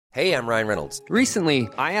Hey, I'm Ryan Reynolds. Recently,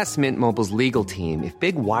 I asked Mint Mobile's legal team if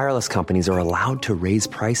big wireless companies are allowed to raise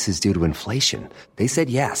prices due to inflation. They said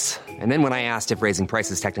yes. And then when I asked if raising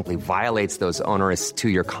prices technically violates those onerous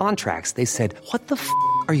two-year contracts, they said, "What the f***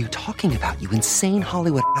 are you talking about, you insane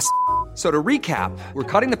Hollywood ass?" So to recap, we're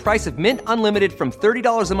cutting the price of Mint Unlimited from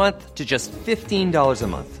 $30 a month to just $15 a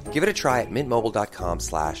month. Give it a try at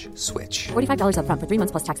mintmobile.com/switch. $45 up front for 3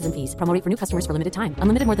 months plus taxes and fees. Promo rate for new customers for limited time.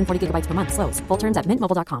 Unlimited more than 40 gigabytes per month. Slows full terms at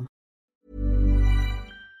mintmobile.com.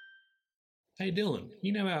 Hey Dylan,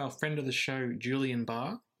 you know our friend of the show, Julian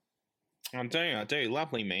Barr? I do.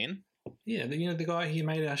 Lovely man. Yeah, the guy who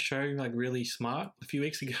made our show like really smart a few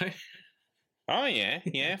weeks ago. Oh yeah.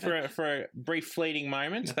 For a brief fleeting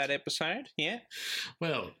moment, that episode. Yeah.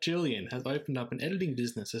 Well, Julian has opened up an editing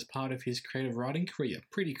business as part of his creative writing career.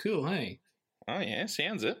 Pretty cool, hey? Oh yeah,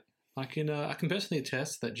 sounds it. I can personally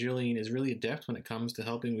attest that Julian is really adept when it comes to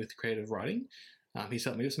helping with creative writing. He's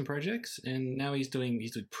helped me with some projects, and now he's doing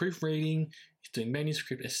proofreading, he's doing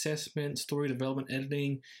manuscript assessment, story development,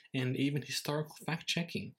 editing, and even historical fact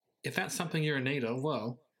checking. If that's something you're in need of,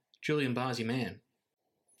 well, Julian Barr's your man.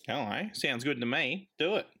 Hello, sounds good to me.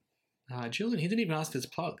 Do it. Julian, he didn't even ask this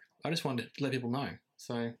plug. I just wanted to let people know.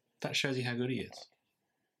 So that shows you how good he is.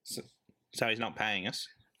 So he's not paying us?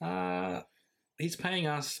 He's paying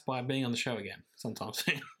us by being on the show again sometimes.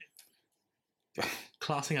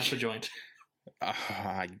 Classing up the joint.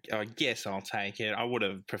 I guess I'll take it. I would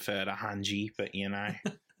have preferred a hungy, but you know.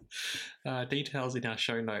 Details in our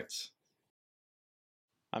show notes.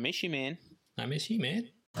 I miss you, man. I miss you, man.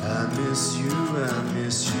 I miss you, man. Do I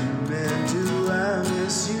miss you, man. I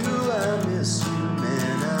miss you, man.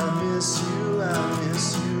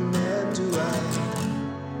 Do I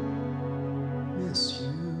miss you?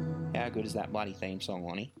 How good is that bloody theme song,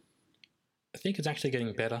 Lonnie? I think it's actually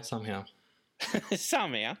getting better somehow.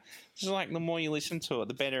 Somehow. It's like the more you listen to it,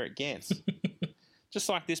 the better it gets. Just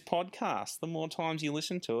like this podcast. The more times you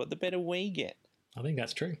listen to it, the better we get. I think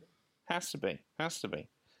that's true. Has to be.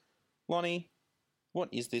 Lonnie, what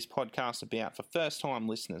is this podcast about for first-time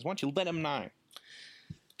listeners? Why don't you let them know?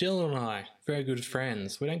 Dylan and I, very good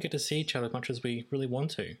friends. We don't get to see each other as much as we really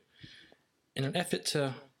want to. In an effort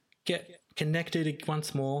to get connected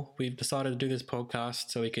once more, we've decided to do this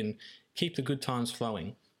podcast so we can keep the good times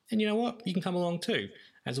flowing. And you know what? You can come along too,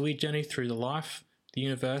 as we journey through the life, the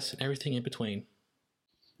universe, and everything in between.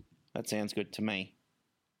 That sounds good to me.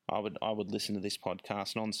 I would listen to this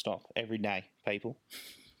podcast non-stop every day, people.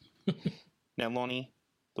 Now, Lonnie,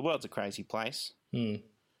 the world's a crazy place.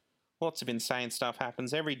 Lots of insane stuff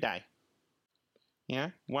happens every day. You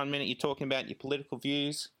know, 1 minute you're talking about your political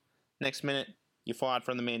views, next minute you're fired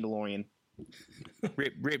from The Mandalorian.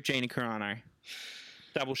 Rip Gina Carano.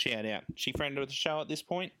 Double shout out. She friend of the show at this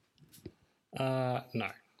point?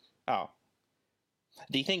 No. Oh.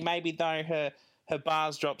 Do you think maybe though her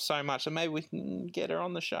bars dropped so much that maybe we can get her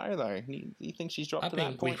on the show though? Do you think she's dropped to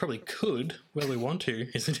that point? We probably could. Whether we want to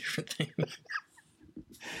is a different thing.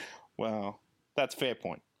 Well, that's a fair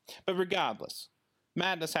point. But regardless,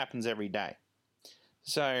 madness happens every day.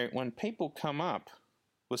 So when people come up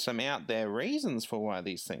with some out there reasons for why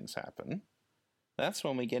these things happen, that's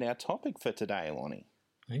when we get our topic for today, Lonnie.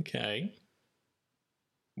 Okay.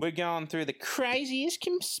 We're going through the craziest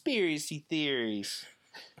conspiracy theories.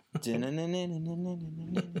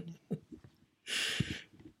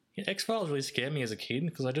 X-Files really scared me as a kid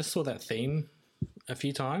because I just saw that theme a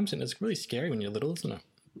few times and it's really scary when you're little, isn't it?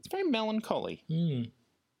 It's very melancholy.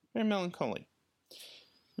 Very melancholy.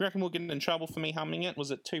 You reckon we'll get in trouble for me humming it?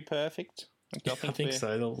 Was it too perfect? I think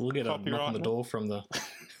so. We'll get a knock on the door from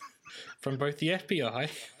from both the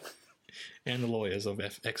FBI and the lawyers of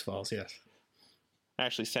X-Files, yes.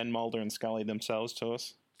 Actually send Mulder and Scully themselves to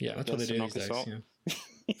us. Yeah, that's what they do these days, yeah.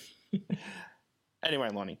 Anyway,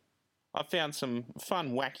 Lonnie, I found some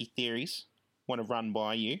fun, wacky theories I want to run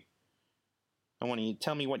by you. I want you to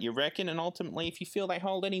tell me what you reckon and ultimately if you feel they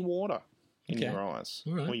hold any water in your eyes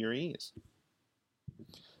or your ears.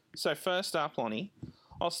 So first up, Lonnie,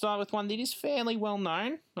 I'll start with one that is fairly well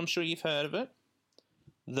known. I'm sure you've heard of it.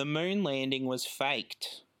 The moon landing was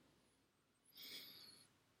faked.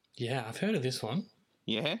 Yeah, I've heard of this one.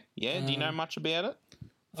 Yeah? Do you know much about it?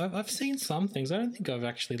 I've seen some things. I don't think I've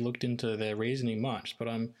actually looked into their reasoning much, but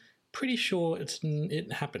I'm pretty sure it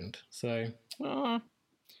happened. So,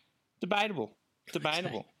 debatable.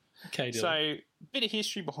 Okay, so, a bit of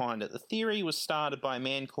history behind it. The theory was started by a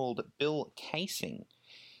man called Bill Kaysing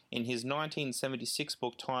in his 1976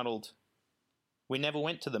 book titled "We Never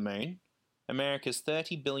Went to the Moon: America's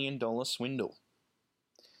 $30 Billion Swindle."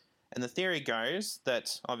 And the theory goes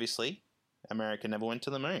that, obviously, America never went to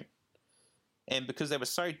the moon. And because they were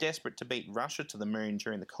so desperate to beat Russia to the moon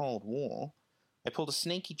during the Cold War, they pulled a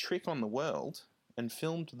sneaky trick on the world and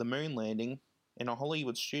filmed the moon landing in a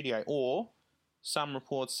Hollywood studio, or some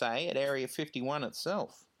reports say at Area 51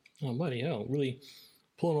 itself. Oh, bloody hell. Really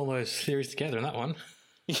pulling all those theories together in that one.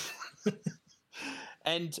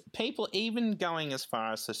 And people even going as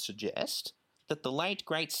far as to suggest that the late,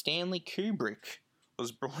 great Stanley Kubrick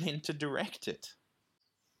was brought in to direct it.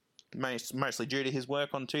 Mostly due to his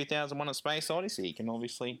work on 2001: A Space Odyssey. You can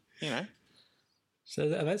obviously, So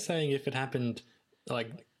are they saying if it happened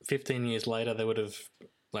like 15 years later, they would have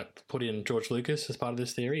like put in George Lucas as part of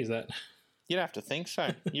this theory? Is that... You'd have to think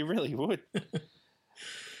so. You really would.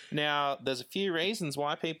 Now, there's a few reasons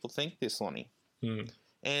why people think this, Lonnie.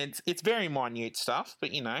 And it's very minute stuff,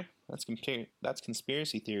 but, that's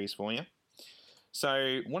conspiracy theories for you.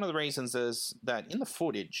 So one of the reasons is that in the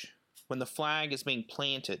footage, when the flag is being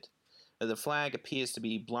planted, the flag appears to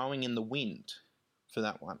be blowing in the wind for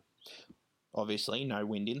that one. Obviously, no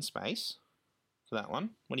wind in space for that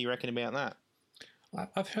one. What do you reckon about that?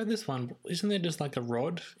 I've heard this one. Isn't there just like a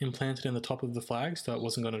rod implanted in the top of the flag so it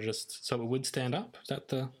wasn't going to so it would stand up?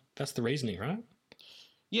 That's the reasoning, right?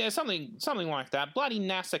 Yeah, something like that. Bloody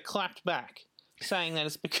NASA clapped back, saying that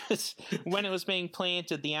it's because when it was being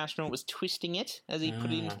planted, the astronaut was twisting it as he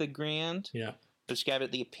put it into the ground. Yeah. Which gave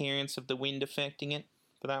it the appearance of the wind affecting it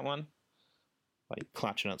for that one. Like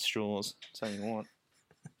clutching at straws, saying what?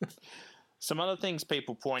 Some other things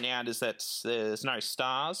people point out is that there's no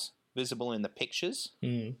stars visible in the pictures.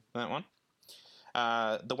 That one.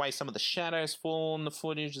 The way some of the shadows fall in the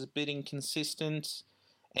footage is a bit inconsistent.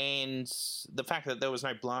 And the fact that there was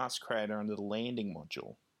no blast crater under the landing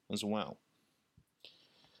module as well.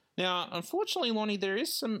 Now, unfortunately, Lonnie, there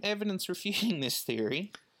is some evidence refuting this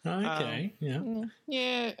theory. Okay, yeah.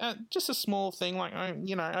 Yeah, just a small thing, like,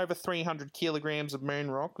 over 300 kilograms of moon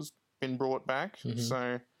rock has been brought back.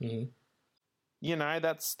 So,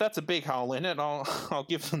 that's a big hole in it. I'll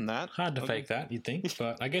give them that. Hard to fake that, you'd think.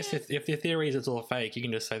 But I guess if the theory is it's all fake, you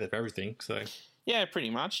can just say that for everything, so... Yeah, pretty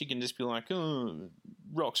much. You can just be like, oh,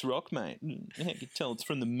 rock's rock, mate. How can you tell it's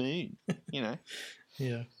from the moon? Yeah.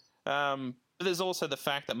 But there's also the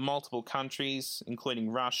fact that multiple countries, including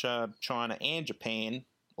Russia, China, and Japan,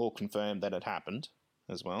 all confirmed that it happened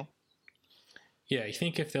as well. Yeah, you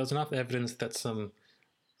think if there was enough evidence that some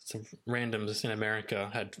randoms in America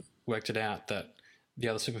had worked it out, that the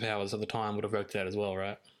other superpowers of the time would have worked it out as well,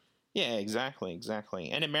 right? Yeah, exactly.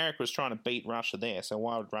 And America was trying to beat Russia there, so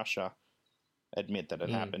why would Russia admit that it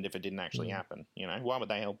happened if it didn't actually happen? Why would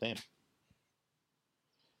they help them?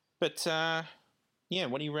 But,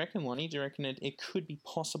 what do you reckon, Lonnie? Do you reckon it could be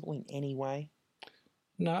possible in any way?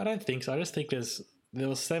 No, I don't think so. I just think there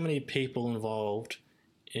were so many people involved,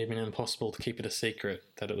 it'd been impossible to keep it a secret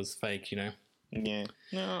that it was fake, Yeah.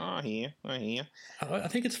 No, I hear. I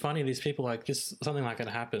think it's funny, these people, like, just something like it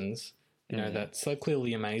happens, that's so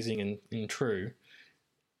clearly amazing and true,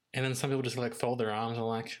 and then some people just, like, fold their arms and are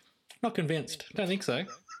like, not convinced. Don't think so.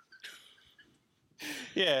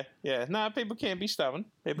 Yeah. No, people can be stubborn.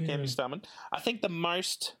 I think the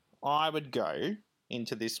most I would go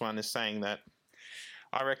into this one is saying that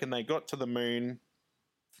I reckon they got to the moon,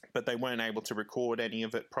 but they weren't able to record any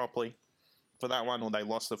of it properly for that one, or they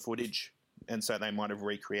lost the footage, and so they might have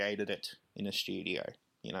recreated it in a studio,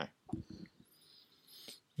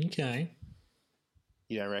 Okay.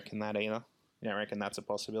 You don't reckon that either? You don't reckon that's a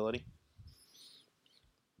possibility?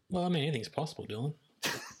 Well, I mean, anything's possible, Dylan.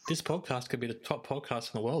 This podcast could be the top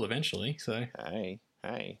podcast in the world eventually, so... Hey,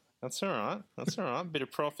 that's all right. Bit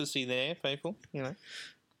of prophecy there, people,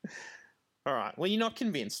 All right, well, you're not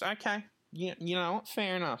convinced. Okay, you know what?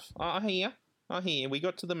 Fair enough. I hear. We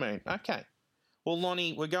got to the moon. Okay. Well,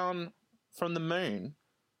 Lonnie, we're going from the moon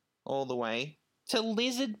all the way to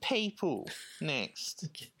lizard people next.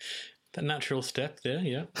 The natural step there,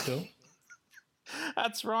 yeah, cool.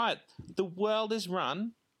 That's right. The world is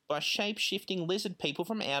run by shape-shifting lizard people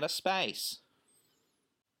from outer space.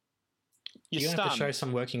 You're going to have to show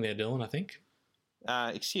some working there, Dylan, I think.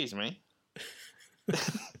 Excuse me.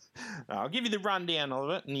 I'll give you the rundown of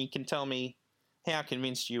it, and you can tell me how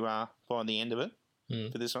convinced you are by the end of it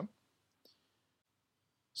for this one.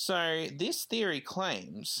 So this theory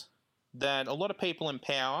claims that a lot of people in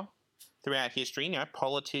power throughout history,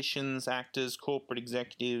 politicians, actors, corporate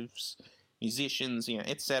executives, musicians,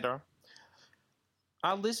 etc.,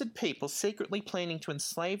 are lizard people secretly planning to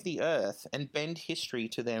enslave the Earth and bend history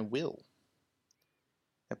to their will.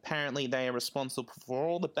 Apparently, they are responsible for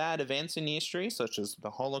all the bad events in history, such as the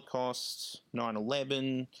Holocaust,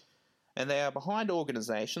 9/11, and they are behind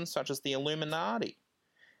organisations such as the Illuminati.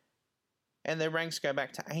 And their ranks go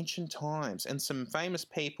back to ancient times, and some famous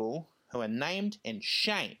people who are named and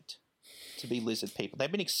shamed to be lizard people.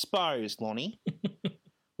 They've been exposed, Lonnie.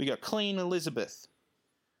 We got Queen Elizabeth,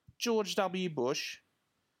 George W. Bush,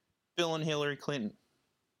 Bill and Hillary Clinton.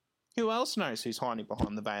 Who else knows who's hiding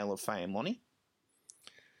behind the veil of fame, Lonnie?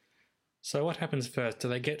 So what happens first? Do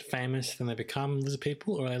they get famous and they become lizard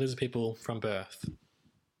people, or are they lizard people from birth?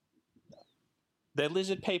 They're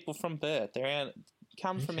lizard people from birth. They're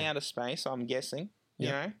come from outer space, I'm guessing, you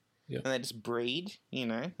know? Yep. And they just breed,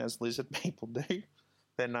 as lizard people do.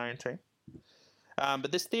 They're known to.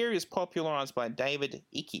 But this theory is popularised by David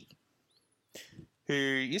Icke, who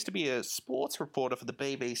used to be a sports reporter for the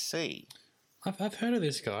BBC. I've heard of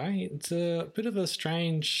this guy. It's a bit of a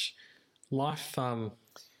strange life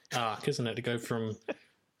arc, isn't it? To go from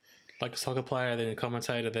like a soccer player, then a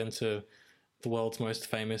commentator, then to the world's most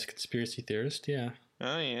famous conspiracy theorist. Yeah.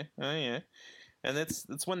 Oh yeah. And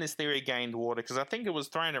that's when this theory gained water, because I think it was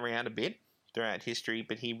thrown around a bit throughout history,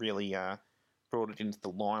 but he really brought it into the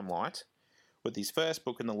limelight with his first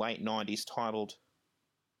book in the late 90s titled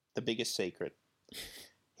The Biggest Secret.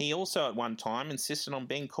 He also at one time insisted on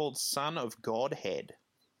being called Son of Godhead.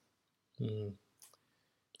 Mm.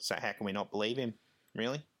 So how can we not believe him,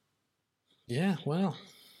 really? Yeah, well.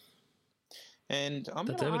 And I'm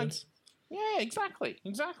That's gonna evidence. Yeah, exactly.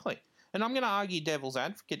 And I'm going to argue devil's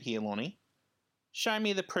advocate here, Lonnie. Show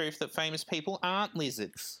me the proof that famous people aren't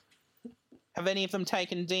lizards. Have any of them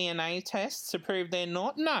taken DNA tests to prove they're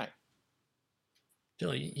not? No.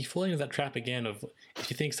 Dylan, you fall into that trap again of if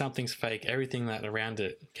you think something's fake, everything that around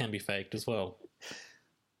it can be faked as well.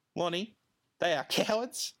 Lonnie, they are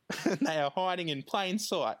cowards and they are hiding in plain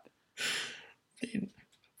sight.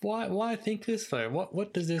 Why think this though?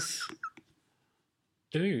 What does this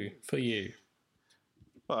do for you?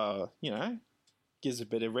 Gives a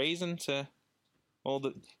bit of reason to all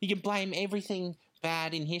the... You can blame everything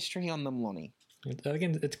bad in history on them, Lonnie.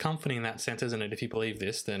 Again, it's comforting in that sense, isn't it? If you believe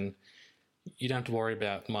this, then you don't have to worry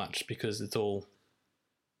about much because it's all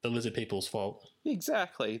the lizard people's fault.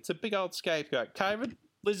 Exactly. It's a big old scapegoat. COVID,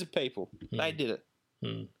 lizard people. They did it.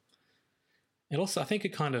 And also, I think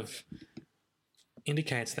it kind of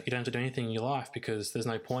indicates that you don't have to do anything in your life because there's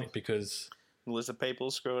no point because... Lizard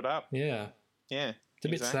people screw it up. Yeah. Yeah. It's a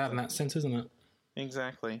bit sad in that sense, isn't it?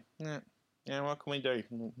 Exactly. Yeah, what can we do?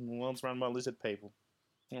 The world's run by lizard people.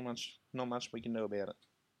 Not much we can do about it.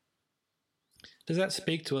 Does that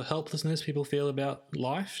speak to a helplessness people feel about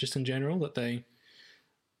life, just in general, that they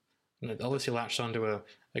obviously latched onto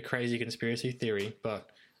a crazy conspiracy theory, but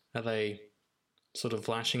are they sort of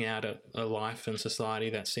lashing out at a life and society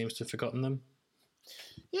that seems to have forgotten them?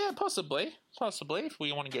 Yeah, possibly, if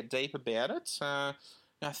we want to get deep about it. I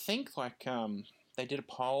think they did a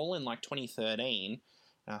poll in 2013,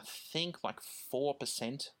 and I think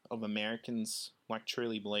 4% of Americans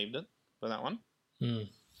truly believed it for that one.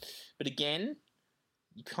 But again,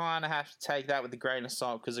 you kind of have to take that with a grain of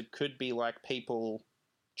salt because it could be people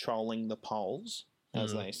trolling the polls,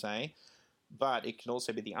 as they say. But it could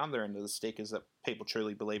also be the other end of the stick is that people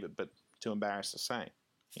truly believe it, but too embarrassed to say.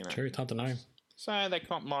 True, it's hard to know. So they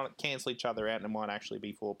might cancel each other out and it might actually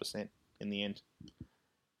be 4% in the end.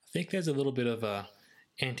 I think there's a little bit of a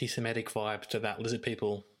anti-Semitic vibe to that lizard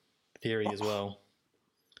people theory as well.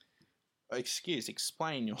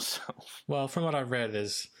 Explain yourself. Well, from what I've read,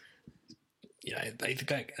 there's...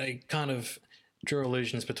 they kind of draw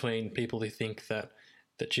allusions between people who think that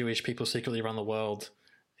Jewish people secretly run the world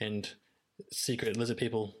and secret lizard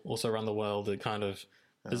people also run the world. It kind of...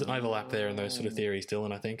 There's an overlap there in those sort of theories,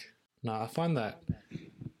 Dylan, I think. No, I find that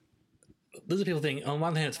lizard people thing, on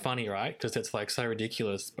one hand, it's funny, right? Because it's so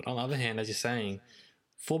ridiculous. But on the other hand, as you're saying,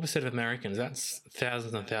 4% of Americans, that's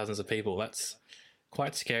thousands and thousands of people. That's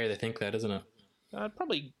quite scary to think that, isn't it? I'd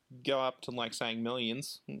probably go up to saying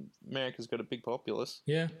millions. America's got a big populace.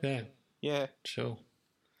 Yeah. Yeah. Sure.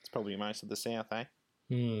 It's probably most of the South, eh?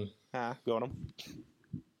 Got them.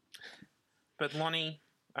 But Lonnie,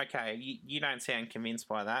 okay, you don't sound convinced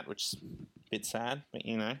by that, which is a bit sad, but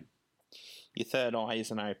your third eye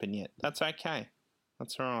isn't open yet. That's okay.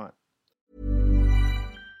 That's all right.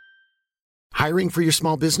 Hiring for your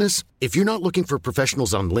small business? If you're not looking for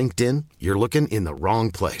professionals on LinkedIn, you're looking in the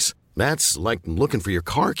wrong place. That's like looking for your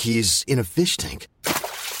car keys in a fish tank.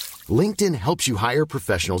 LinkedIn helps you hire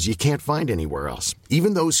professionals you can't find anywhere else,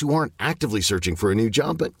 even those who aren't actively searching for a new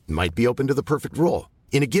job but might be open to the perfect role.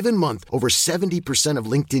 In a given month, over 70% of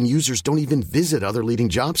LinkedIn users don't even visit other leading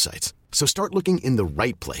job sites. So start looking in the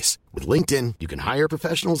right place. With LinkedIn, you can hire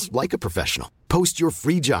professionals like a professional. Post your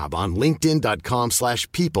free job on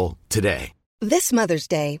linkedin.com/people today. This Mother's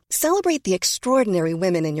Day, celebrate the extraordinary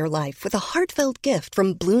women in your life with a heartfelt gift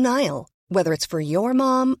from Blue Nile. Whether it's for your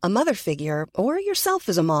mom, a mother figure, or yourself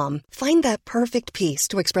as a mom, find that perfect piece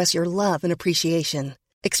to express your love and appreciation.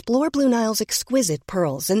 Explore Blue Nile's exquisite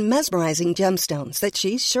pearls and mesmerizing gemstones that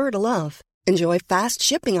she's sure to love. Enjoy fast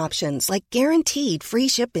shipping options like guaranteed free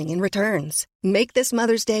shipping and returns. Make this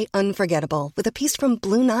Mother's Day unforgettable with a piece from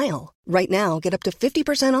Blue Nile. Right now, get up to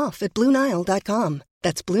 50% off at BlueNile.com.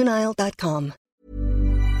 That's BlueNile.com.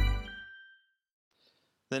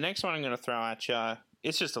 The next one I'm going to throw at you,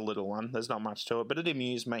 it's just a little one. There's not much to it, but it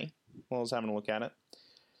amused me while I was having a look at it.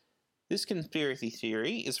 This conspiracy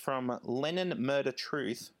theory is from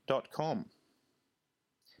LennonMurderTruth.com.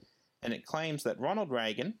 And it claims that Ronald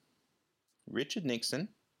Reagan, Richard Nixon,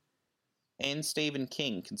 and Stephen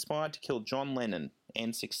King conspired to kill John Lennon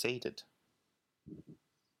and succeeded.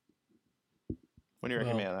 What do you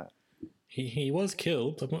reckon about that? He was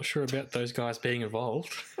killed. I'm not sure about those guys being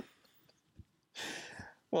involved.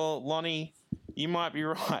 Well, Lonnie, you might be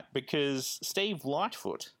right, because Steve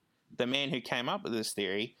Lightfoot, the man who came up with this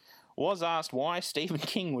theory, was asked why Stephen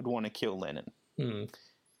King would want to kill Lennon.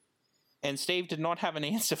 And Steve did not have an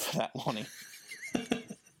answer for that, Lonnie.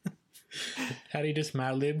 How do you just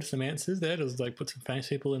mad-libbed some answers there? Just like put some famous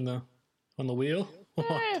people on the wheel?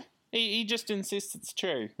 He just insists it's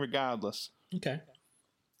true, regardless. Okay.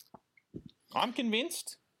 I'm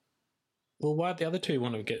convinced. Well, why'd the other two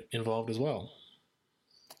want to get involved as well?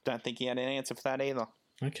 Don't think he had an answer for that either.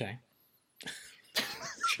 Okay.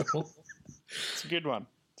 Sure. It's a good one.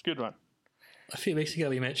 A few weeks ago,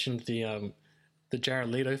 we mentioned the Jared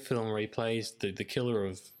Leto film where he plays the killer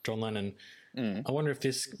of John Lennon. I wonder if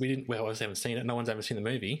this... I haven't seen it. No one's ever seen the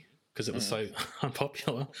movie because it was so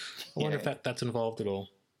unpopular. I wonder if that's involved at all.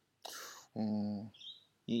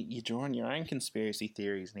 You're drawing your own conspiracy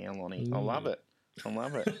theories now, Lonnie. I love it.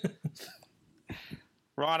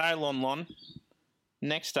 Righto, Lon.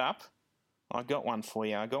 Next up, I got one for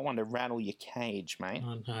you. I got one to rattle your cage, mate.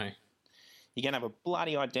 Oh, no. You're going to have a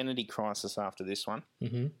bloody identity crisis after this one.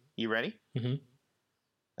 Mm-hmm. You ready? Mm-hmm.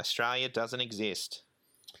 Australia doesn't exist.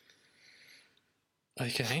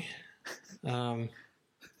 Okay.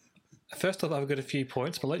 First off, I've got a few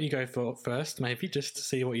points, but I'll let you go first, maybe, just to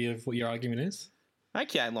see what your argument is.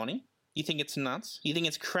 Okay, Lonnie. You think it's nuts? You think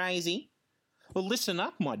it's crazy? Well, listen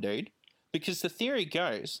up, my dude. Because the theory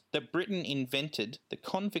goes that Britain invented the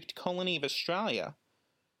convict colony of Australia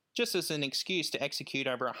just as an excuse to execute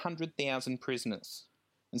over 100,000 prisoners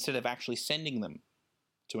instead of actually sending them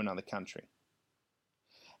to another country.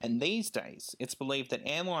 And these days, it's believed that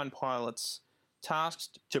airline pilots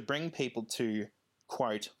tasked to bring people to,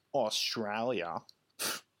 quote, Australia,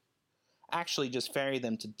 actually just ferry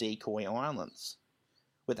them to decoy islands,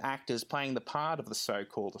 with actors playing the part of the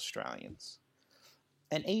so-called Australians,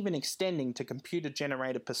 and even extending to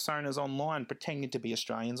computer-generated personas online pretending to be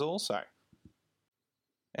Australians also.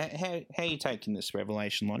 How are you taking this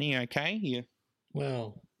revelation, Lonnie? You okay?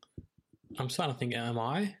 Well, I'm starting to think, am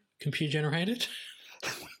I computer-generated?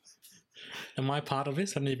 Am I part of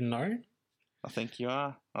this? I don't even know. I think you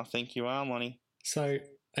are, Lonnie. So,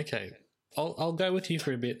 okay, I'll go with you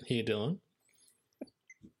for a bit here, Dylan.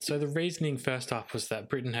 So the reasoning first up was that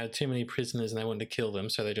Britain had too many prisoners and they wanted to kill them,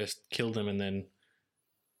 so they just killed them and then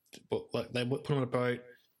they put them on a boat,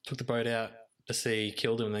 took the boat out to sea,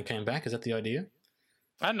 killed them and then came back. Is that the idea?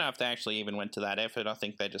 I don't know if they actually even went to that effort. I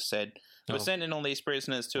think they just said, we're sending all these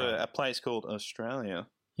prisoners to a place called Australia.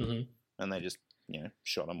 Mm-hmm. And they just,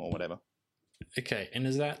 shot them or whatever. Okay, and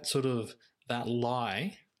is that sort of, that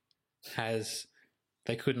lie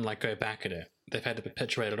they couldn't go back at it. They've had to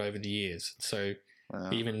perpetuate it over the years. So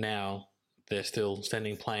even now, they're still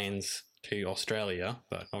sending planes to Australia,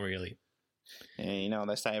 but not really. Yeah, you know what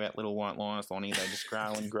they say about little white lies, Lonnie, they just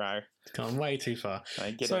grow and grow. It's gone way too far.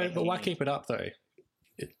 But why keep it up, though?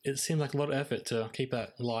 It seems like a lot of effort to keep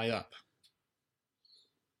that lie up.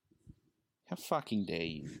 How fucking dare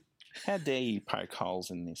you? How dare you poke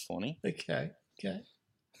holes in this, Lonnie? Okay.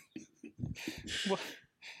 Well,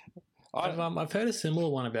 I've heard a similar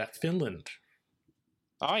one about Finland.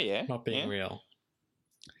 Oh, yeah? Not being real.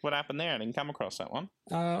 What happened there? I didn't come across that one.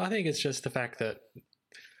 I think it's just the fact that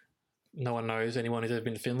no one knows anyone who's ever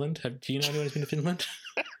been to Finland. Do you know anyone who's been to Finland?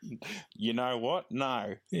 You know what?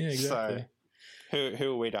 No. Yeah, exactly. So,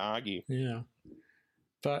 who are we to argue? Yeah.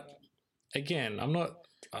 But, again,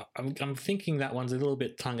 I'm thinking that one's a little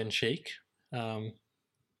bit tongue-in-cheek, that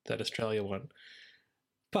Australia one.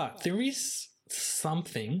 But there is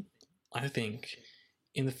something, I think,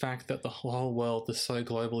 in the fact that the whole world is so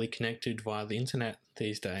globally connected via the internet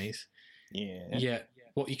these days. Yeah. Yet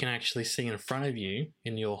what you can actually see in front of you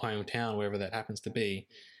in your hometown, wherever that happens to be,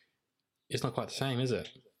 is not quite the same, is it?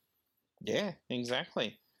 Yeah,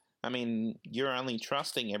 exactly. I mean, you're only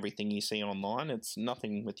trusting everything you see online. It's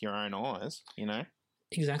nothing with your own eyes, you know?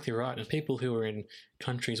 Exactly right. And people who are in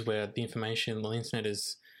countries where the information on the internet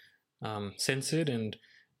is censored and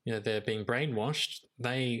they're being brainwashed,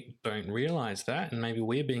 they don't realise that, and maybe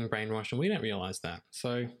we're being brainwashed and we don't realise that.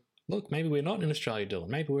 So, look, maybe we're not in Australia, Dylan.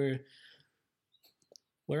 Maybe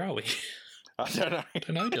where are we? I don't know. I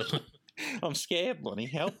don't know, Dylan. I'm scared, Lonnie.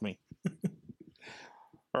 Help me.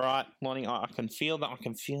 All right, Lonnie, I can feel that. I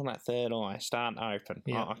can feel that third eye starting to open.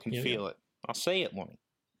 Yeah, I can feel it. I see it, Lonnie.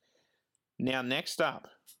 Now, next up,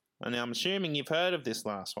 and I'm assuming you've heard of this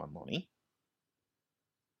last one, Lonnie.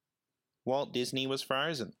 Walt Disney was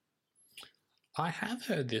frozen. I have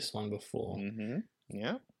heard this one before. Mm-hmm.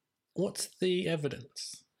 Yeah. What's the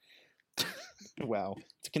evidence? Well,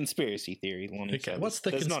 it's a conspiracy theory, Lonnie. Okay, so what's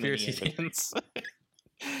the there's conspiracy not any evidence.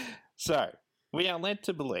 So, we are led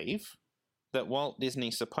to believe that Walt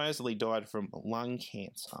Disney supposedly died from lung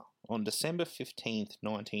cancer on December 15th,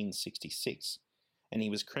 1966, and he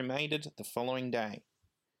was cremated the following day.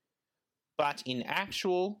 But in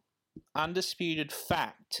actual, undisputed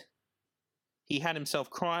fact, he had himself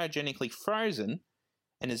cryogenically frozen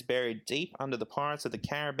and is buried deep under the Pirates of the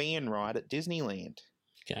Caribbean ride at Disneyland.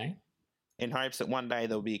 Okay. In hopes that one day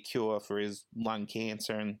there'll be a cure for his lung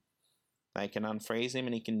cancer and they can unfreeze him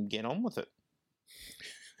and he can get on with it.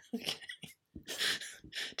 Okay.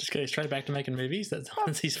 Just go straight back to making movies?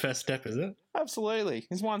 That's his first step, is it? Absolutely.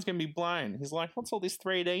 His mind's going to be blown. He's like, what's all this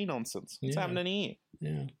 3D nonsense? What's happening here?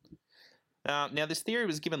 Yeah. Now, this theory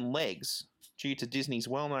was given legs due to Disney's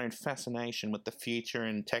well-known fascination with the future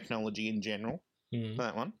and technology in general.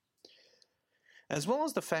 That one. As well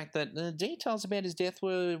as the fact that the details about his death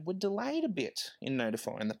were delayed a bit in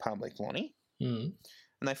notifying the public, Lonnie. And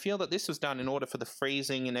they feel that this was done in order for the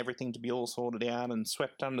freezing and everything to be all sorted out and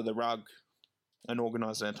swept under the rug and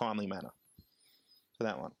organised in a timely manner. For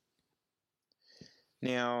that one.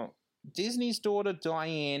 Now, Disney's daughter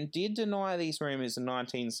Diane did deny these rumours in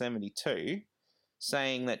 1972,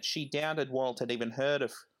 saying that she doubted Walt had even heard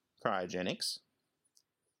of cryogenics.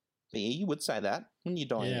 But yeah, you would say that, wouldn't you,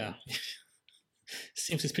 Diane? Yeah.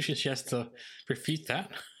 Seems suspicious she has to refute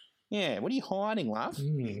that. Yeah, what are you hiding, love?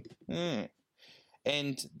 Yeah.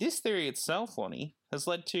 And this theory itself, Lonnie, has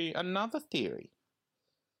led to another theory,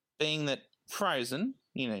 being that Frozen,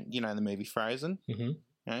 you know the movie Frozen,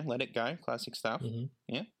 Let It Go, classic stuff,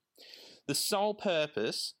 yeah. The sole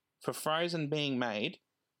purpose for Frozen being made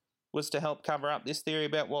was to help cover up this theory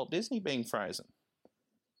about Walt Disney being frozen.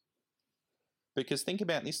 Because think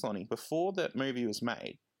about this, Lonnie, before that movie was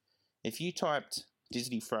made, if you typed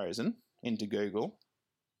Disney Frozen into Google,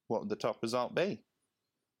 what would the top result be?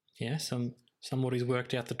 Yeah, somebody's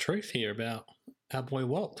worked out the truth here about our boy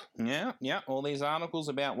Walt. Yeah, all these articles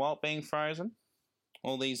about Walt being frozen,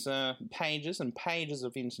 all these pages and pages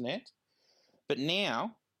of internet. But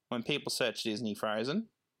now, when people search Disney Frozen,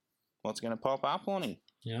 what's going to pop up, Lonnie?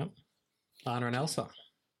 Yeah, Anna and Elsa.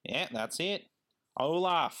 Yeah, that's it.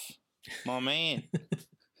 Olaf, my man.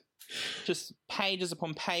 Just pages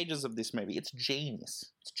upon pages of this movie. It's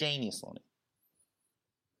genius. It's genius, Lonnie.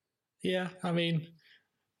 Yeah, I mean,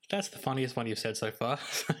 that's the funniest one you've said so far.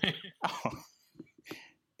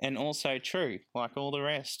 And also true, like all the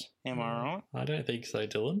rest. Am I right? I don't think so,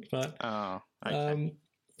 Dylan. But okay.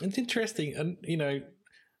 It's interesting, and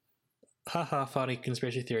funny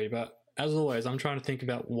conspiracy theory. But as always, I'm trying to think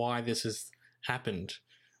about why this has happened.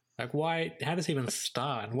 Like, why? How does it even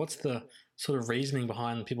start? And what's the sort of reasoning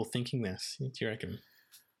behind people thinking this? Do you reckon?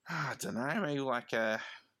 I don't know. Maybe like a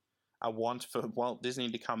want for Walt Disney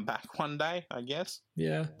to come back one day, I guess.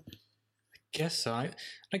 Yeah, I guess so.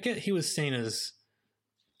 I get he was seen as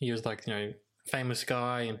like famous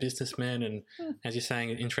guy and businessman, and as you're saying,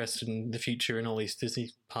 interested in the future and all these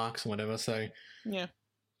Disney parks and whatever. So yeah,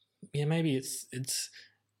 maybe it's.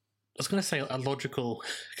 I was going to say a logical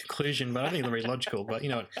conclusion, but I don't think it's very logical. But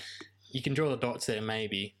you can draw the dots there,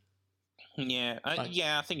 maybe. Yeah,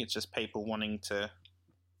 I think it's just people wanting to.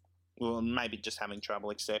 Well, maybe just having trouble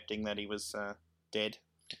accepting that he was dead,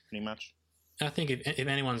 pretty much. I think if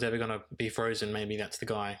anyone's ever going to be frozen, maybe that's the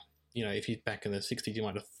guy. If you're back in the 60s, you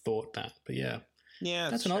might have thought that. But yeah,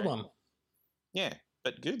 that's an odd one. Yeah,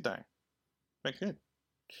 but good though. But good.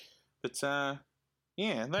 But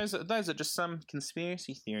yeah, those are just some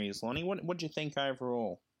conspiracy theories, Lonnie. What do you think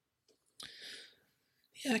overall?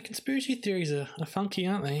 Yeah, conspiracy theories are funky,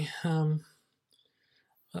 aren't they?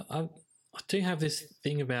 I do have this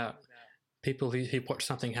thing about people who watch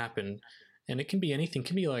something happen, and it can be anything. It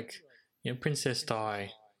can be like, Princess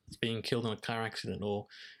Di being killed in a car accident, or,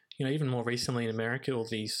 even more recently in America, all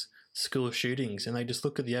these school shootings, and they just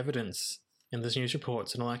look at the evidence in those news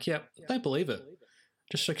reports and are like, yep, don't believe it.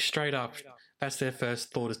 Just like straight up, that's their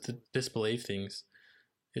first thought, is to disbelieve things.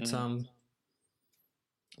 It's I'm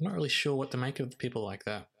not really sure what to make of people like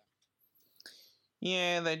that.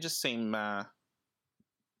 Yeah, they just seem.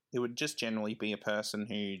 It would just generally be a person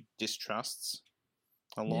who distrusts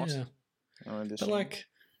a lot. Yeah. But like,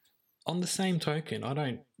 on the same token,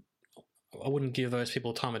 I wouldn't give those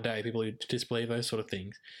people time of day, people who disbelieve those sort of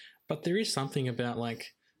things. But there is something about,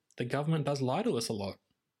 like, the government does lie to us a lot.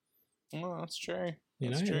 Oh, that's true.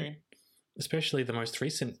 That's true. Especially the most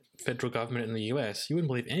recent federal government in the US. You wouldn't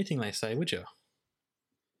believe anything they say, would you?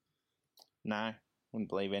 No, wouldn't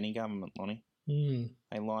believe any government, Lonnie. Mm.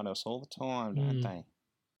 They lie to us all the time, don't they?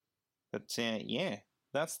 But yeah,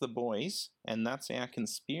 that's the boys, and that's our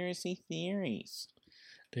conspiracy theories.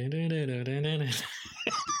 Alrighty,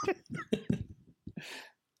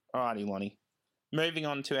 Alrighty, Lonnie. Moving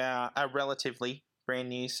on to our relatively brand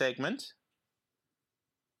new segment.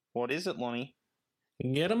 What is it, Lonnie?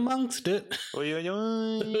 Get amongst it. Oi, oi,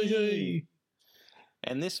 oi.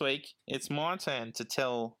 And this week, it's my turn to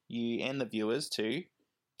tell you and the viewers to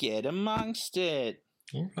get amongst it.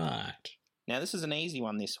 All right. Now, this is an easy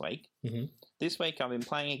one this week. Mm-hmm. This week, I've been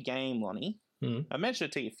playing a game, Lonnie. Mm. I mentioned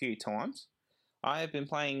it to you a few times. I have been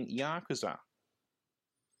playing Yakuza.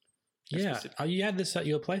 Yeah. You had this at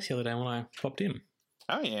your place the other day when I popped in.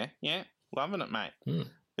 Oh, yeah. Loving it, mate. Mm.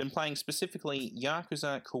 Been playing specifically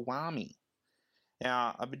Yakuza Kiwami.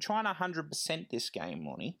 Now, I've been trying to 100% this game,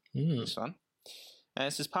 Lonnie. This one. And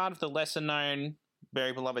this is part of the lesser-known,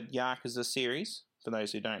 very beloved Yakuza series, for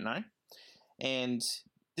those who don't know. And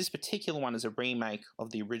this particular one is a remake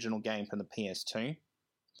of the original game from the PS2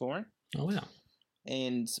 for it. Oh, wow.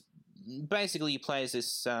 And basically, you play as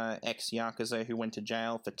this ex-Yakuza who went to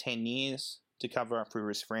jail for 10 years to cover up for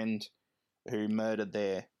his friend who murdered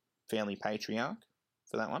their family patriarch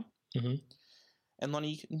for that one. Mm-hmm. And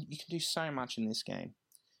Lonnie, you can do so much in this game.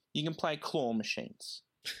 You can play claw machines.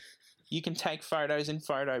 You can take photos in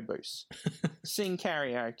photo booths. Sing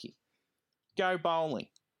karaoke. Go bowling.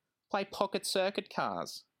 Play pocket circuit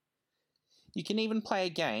cars. You can even play a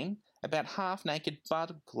game about half-naked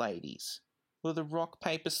bug ladies with a rock,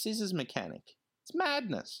 paper, scissors mechanic. It's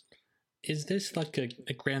madness. Is this like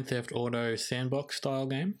a Grand Theft Auto sandbox style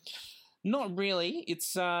game? Not really.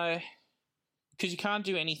 It's because you can't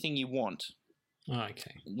do anything you want. Oh,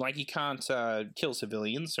 okay. Like, you can't kill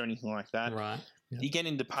civilians or anything like that. Right. Yep. You get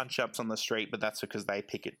into punch-ups on the street, but that's because they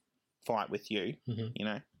pick a fight with you, you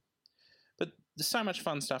know. But there's so much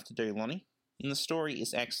fun stuff to do, Lonnie. And the story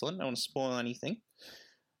is excellent. I don't want to spoil anything.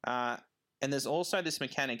 And there's also this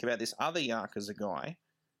mechanic about this other Yakuza guy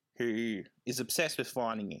who is obsessed with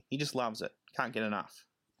fighting you. He just loves it. Can't get enough.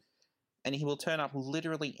 And he will turn up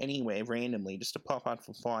literally anywhere randomly just to pop up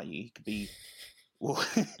and fight you. He could be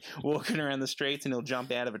walking around the streets and he'll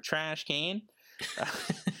jump out of a trash can.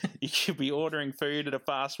 You could be ordering food at a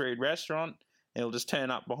fast food restaurant and he'll just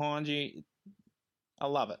turn up behind you. I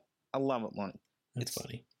love it. I love it, Lonnie. That's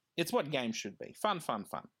funny. It's what games should be. Fun, fun,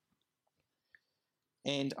 fun.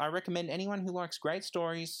 And I recommend anyone who likes great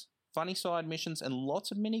stories, funny side missions, and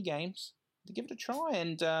lots of mini games to give it a try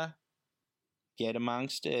and get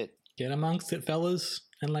amongst it. Get amongst it, fellas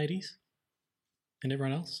and ladies, and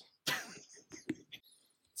everyone else.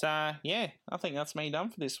 So, yeah, I think that's me done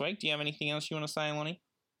for this week. Do you have anything else you want to say, Lonnie?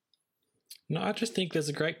 No, I just think there's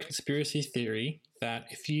a great conspiracy theory that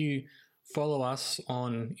if you follow us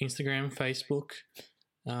on Instagram, Facebook,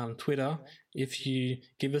 Twitter, if you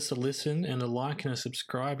give us a listen and a like and a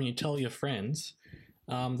subscribe and you tell your friends,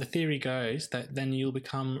 the theory goes that then you'll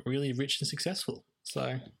become really rich and successful.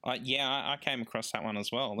 So, I came across that one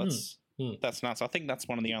as well. That's nuts. I think that's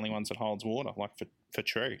one of the only ones that holds water, like for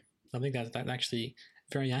true. I think that's actually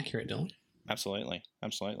very accurate, Dylan. Absolutely.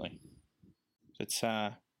 It's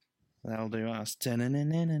that'll do us.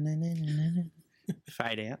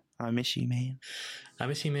 Fade out. I miss you, man. I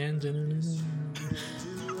miss you, man. Do I miss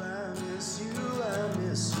you? I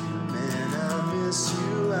miss you, man. I miss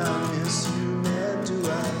you. I miss you, man. Do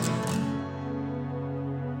I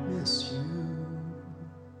miss you?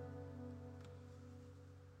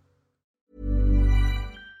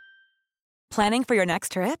 Planning for your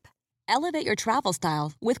next trip? Elevate your travel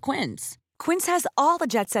style with Quince. Quince has all the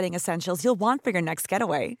jet-setting essentials you'll want for your next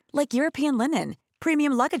getaway, like European linen,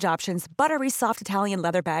 premium luggage options, buttery soft Italian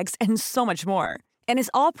leather bags, and so much more. And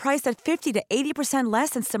is all priced at 50 to 80% less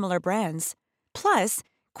than similar brands. Plus,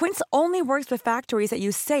 Quince only works with factories that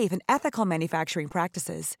use safe and ethical manufacturing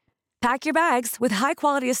practices. Pack your bags with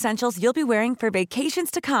high-quality essentials you'll be wearing for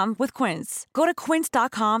vacations to come with Quince. Go to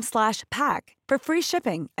quince.com/pack for free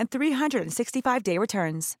shipping and 365-day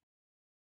returns.